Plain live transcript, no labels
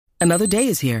Another day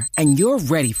is here, and you're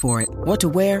ready for it. What to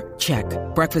wear? Check.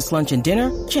 Breakfast, lunch, and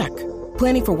dinner? Check.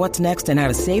 Planning for what's next and how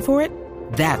to save for it?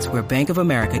 That's where Bank of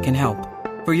America can help.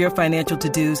 For your financial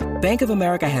to-dos, Bank of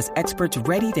America has experts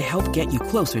ready to help get you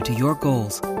closer to your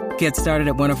goals. Get started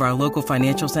at one of our local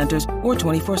financial centers or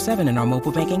 24/7 in our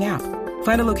mobile banking app.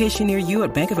 Find a location near you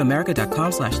at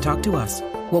bankofamerica.com/talktous.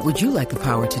 What would you like the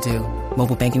power to do?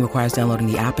 Mobile banking requires downloading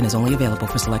the app and is only available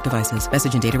for select devices.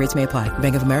 Message and data rates may apply.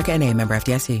 Bank of America N.A., member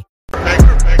FDIC.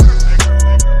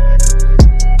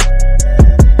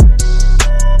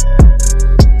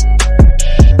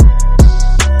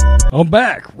 I'm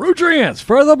back. Rudrance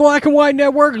for the Black and White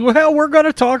Network. Well, we're going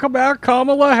to talk about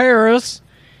Kamala Harris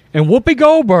and Whoopi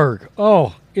Goldberg.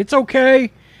 Oh, it's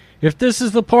okay if this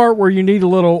is the part where you need a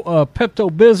little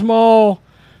Pepto-Bismol,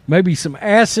 maybe some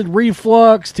acid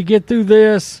reflux to get through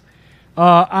this.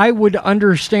 I would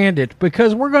understand it,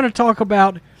 because we're going to talk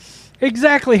about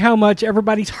exactly how much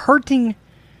everybody's hurting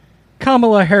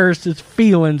Kamala Harris's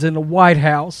feelings in the White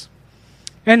House,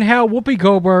 and how Whoopi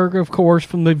Goldberg, of course,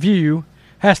 from The View,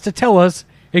 has to tell us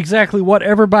exactly what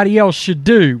everybody else should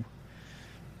do.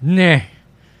 Nah.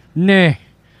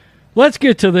 Let's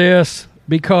get to this,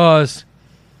 because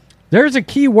there's a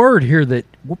key word here that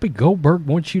Whoopi Goldberg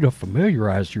wants you to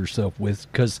familiarize yourself with,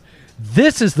 because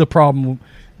this is the problem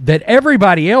that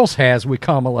everybody else has with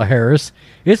Kamala Harris.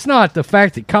 It's not the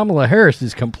fact that Kamala Harris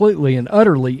is completely and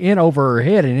utterly in over her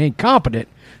head and incompetent.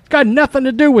 It's got nothing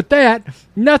to do with that.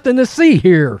 Nothing to see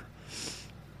here.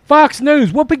 Fox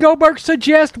News, Whoopi Goldberg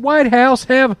suggests White House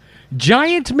have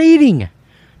giant meeting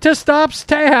to stop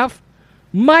staff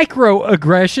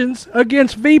microaggressions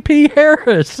against VP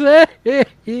Harris.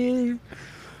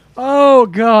 Oh,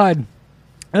 God.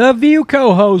 The View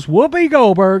co-host Whoopi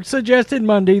Goldberg suggested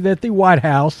Monday that the White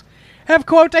House have,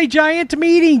 quote, a giant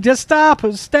meeting to stop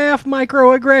staff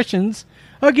microaggressions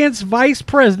against Vice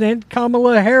President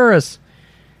Kamala Harris.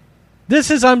 This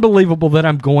is unbelievable that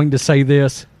I'm going to say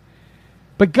this,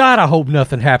 but God, I hope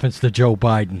nothing happens to Joe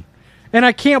Biden. And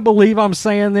I can't believe I'm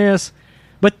saying this,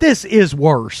 but this is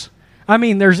worse. I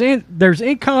mean, there's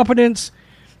incompetence,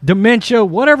 dementia,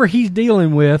 whatever he's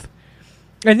dealing with.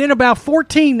 And then about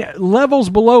 14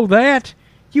 levels below that,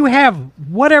 you have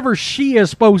whatever she is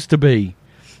supposed to be.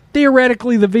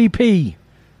 Theoretically, the VP,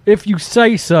 if you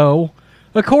say so.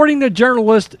 According to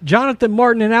journalists Jonathan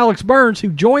Martin and Alex Burns, who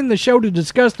joined the show to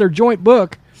discuss their joint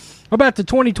book about the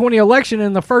 2020 election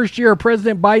in the first year of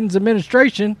President Biden's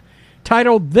administration,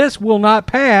 titled This Will Not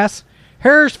Pass,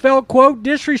 Harris felt, quote,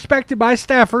 disrespected by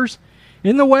staffers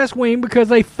in the West Wing because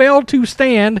they failed to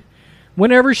stand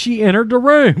whenever she entered the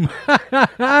room.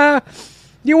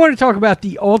 You want to talk about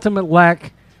the ultimate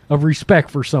lack of respect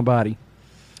for somebody.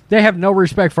 They have no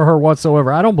respect for her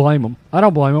whatsoever. I don't blame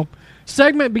them.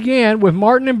 Segment began with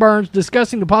Martin and Burns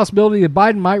discussing the possibility that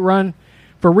Biden might run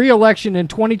for re-election in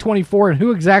 2024 and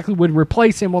who exactly would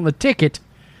replace him on the ticket.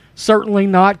 Certainly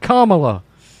not Kamala.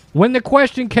 When the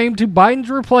question came to Biden's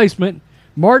replacement,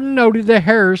 Martin noted that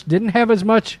Harris didn't have as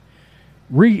much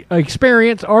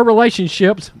experience or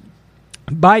relationships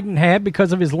Biden had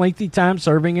because of his lengthy time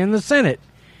serving in the Senate.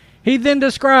 He then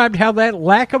described how that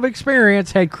lack of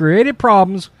experience had created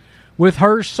problems with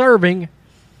her serving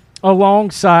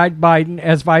alongside Biden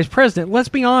as vice president. Let's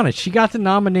be honest, she got the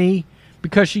nominee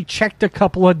because she checked a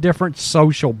couple of different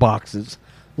social boxes.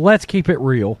 Let's keep it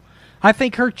real. I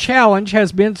think her challenge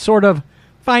has been sort of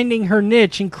finding her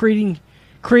niche and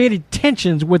created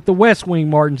tensions with the West Wing,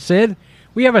 Martin said.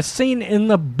 We have a scene in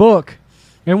the book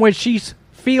in which she's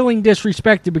feeling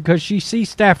disrespected because she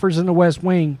sees staffers in the West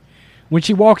Wing when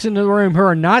she walks into the room who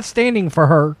are not standing for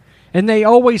her, and they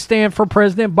always stand for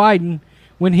President Biden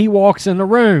when he walks in the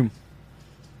room.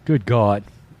 Good God.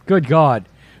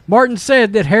 Martin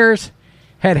said that Harris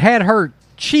had her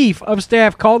chief of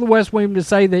staff call the West Wing to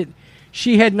say that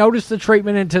she had noticed the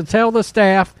treatment and to tell the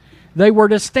staff they were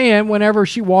to stand whenever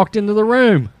she walked into the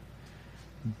room.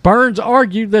 Burns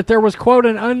argued that there was, quote,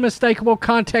 an unmistakable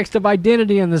context of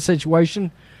identity in the situation,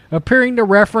 appearing to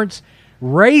reference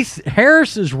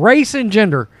Harris's race and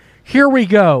gender. Here we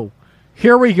go.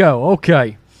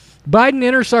 Okay. Biden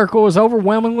inner circle is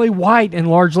overwhelmingly white and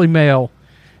largely male,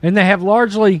 and they have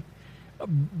largely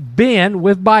been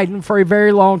with Biden for a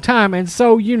very long time. And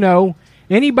so,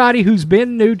 anybody who's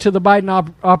been new to the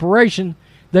Biden operation,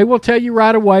 they will tell you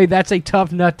right away that's a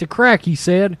tough nut to crack, he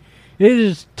said. It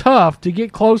is tough to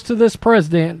get close to this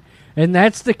president, and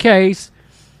that's the case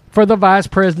for the vice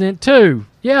president, too.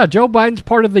 Yeah, Joe Biden's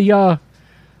part of the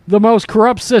most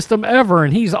corrupt system ever,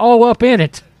 and he's all up in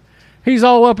it.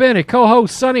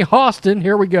 Co-host Sonny Hostin,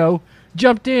 here we go,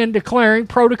 jumped in declaring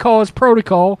protocol is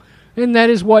protocol, and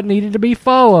that is what needed to be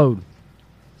followed.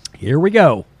 Here we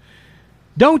go.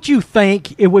 don't you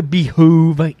think it would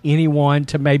behoove anyone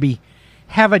to maybe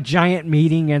have a giant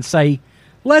meeting and say,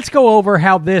 let's go over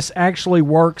how this actually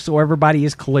works so everybody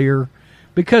is clear?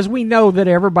 Because we know that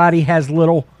everybody has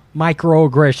little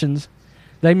microaggressions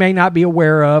they may not be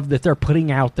aware of that they're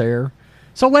putting out there.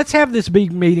 So let's have this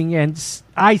big meeting, and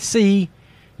I see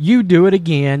you do it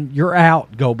again. You're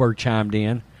out, Goldberg chimed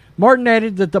in. Martin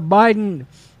added that Biden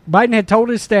had told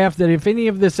his staff that if any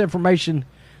of this information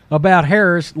about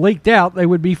Harris leaked out, they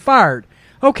would be fired.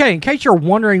 Okay, in case you're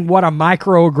wondering what a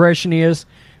microaggression is,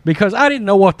 because I didn't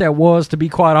know what that was, to be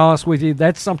quite honest with you.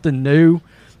 That's something new.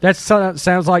 That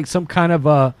sounds like some kind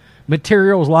of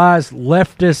materials, lies,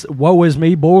 leftist, woe is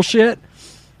me bullshit.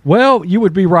 Well, you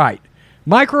would be right.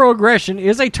 Microaggression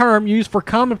is a term used for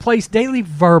commonplace daily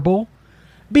verbal,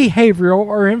 behavioral,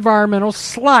 or environmental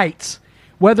slights,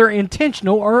 whether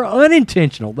intentional or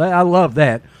unintentional. I love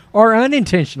that. Or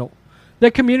unintentional.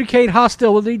 That communicate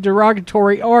hostility,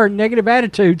 derogatory, or negative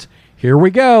attitudes. Here we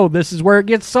go. This is where it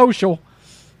gets social.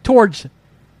 Towards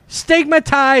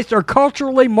stigmatized or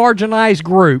culturally marginalized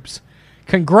groups.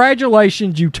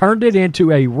 Congratulations, you turned it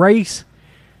into a race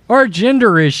or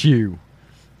gender issue.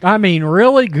 I mean,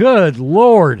 really good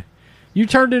Lord. You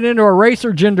turned it into a race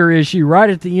or gender issue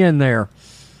right at the end there.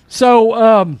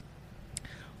 So,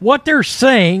 what they're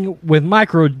saying with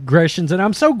microaggressions, and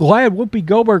I'm so glad Whoopi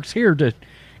Goldberg's here to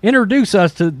introduce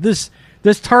us to this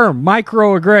term,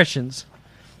 microaggressions.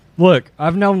 Look,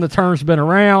 I've known the term's been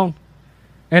around,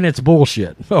 and it's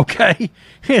bullshit, okay?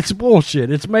 It's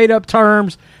bullshit. It's made-up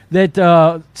terms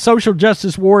that social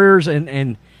justice warriors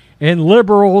and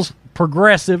liberals,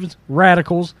 progressives,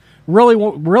 radicals really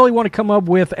want to come up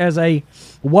with as a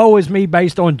woe is me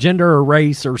based on gender or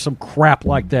race or some crap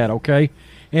like that, okay?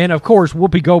 And, of course,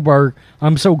 Whoopi Goldberg,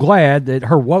 I'm so glad that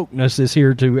her wokeness is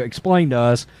here to explain to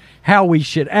us how we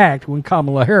should act when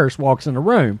Kamala Harris walks in the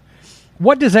room.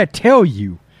 What does that tell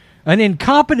you? An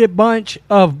incompetent bunch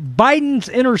of Biden's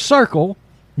inner circle,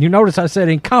 you notice I said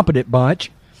incompetent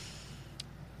bunch,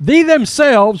 they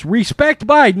themselves respect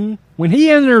Biden when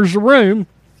he enters the room,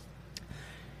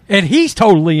 and he's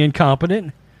totally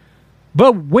incompetent.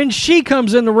 But when she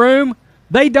comes in the room,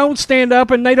 they don't stand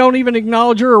up and they don't even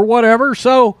acknowledge her or whatever.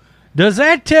 So does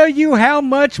that tell you how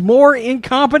much more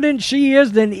incompetent she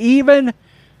is than even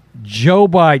Joe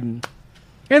Biden?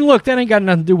 And look, that ain't got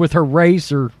nothing to do with her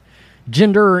race or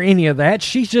gender or any of that.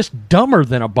 She's just dumber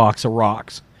than a box of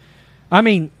rocks. I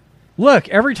mean, look,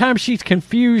 every time she's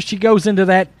confused, she goes into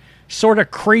that sort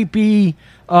of creepy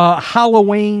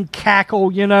Halloween cackle,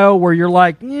 where you're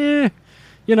like,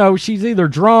 she's either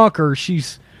drunk or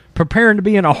she's preparing to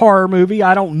be in a horror movie.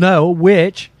 I don't know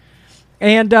which.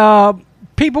 And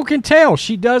people can tell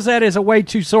she does that as a way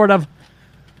to sort of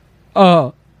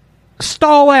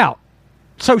stall out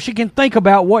so she can think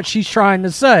about what she's trying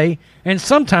to say. And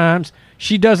sometimes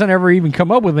she doesn't ever even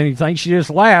come up with anything. She just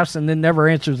laughs and then never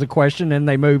answers the question, and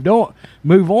they move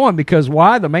on because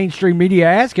why? The mainstream media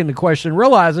asking the question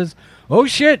realizes, oh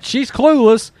shit, she's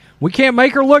clueless. We can't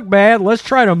make her look bad. Let's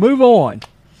try to move on.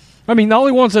 I mean, the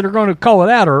only ones that are going to call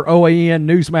it out are OAN,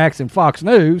 Newsmax, and Fox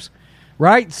News,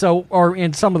 right? So, or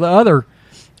in some of the other,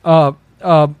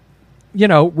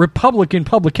 Republican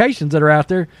publications that are out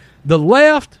there. The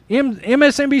left,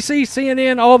 MSNBC,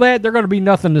 CNN, all that, they're going to be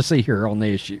nothing to see here on the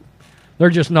issue.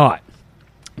 They're just not.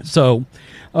 So,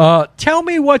 tell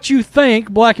me what you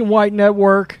think, Black and White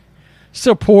Network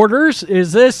supporters.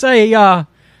 Is this a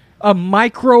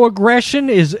microaggression?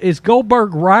 Is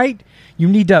Goldberg right? You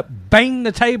need to bang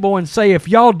the table and say, if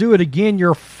y'all do it again,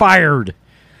 you're fired.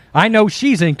 I know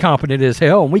she's incompetent as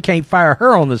hell, and we can't fire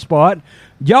her on the spot.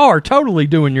 Y'all are totally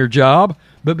doing your job,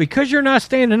 but because you're not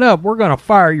standing up, we're going to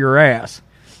fire your ass.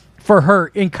 For her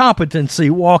incompetency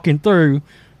walking through,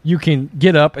 you can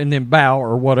get up and then bow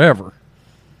or whatever.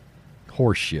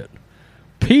 Horse shit.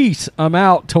 Peace. I'm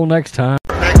out. Till next time.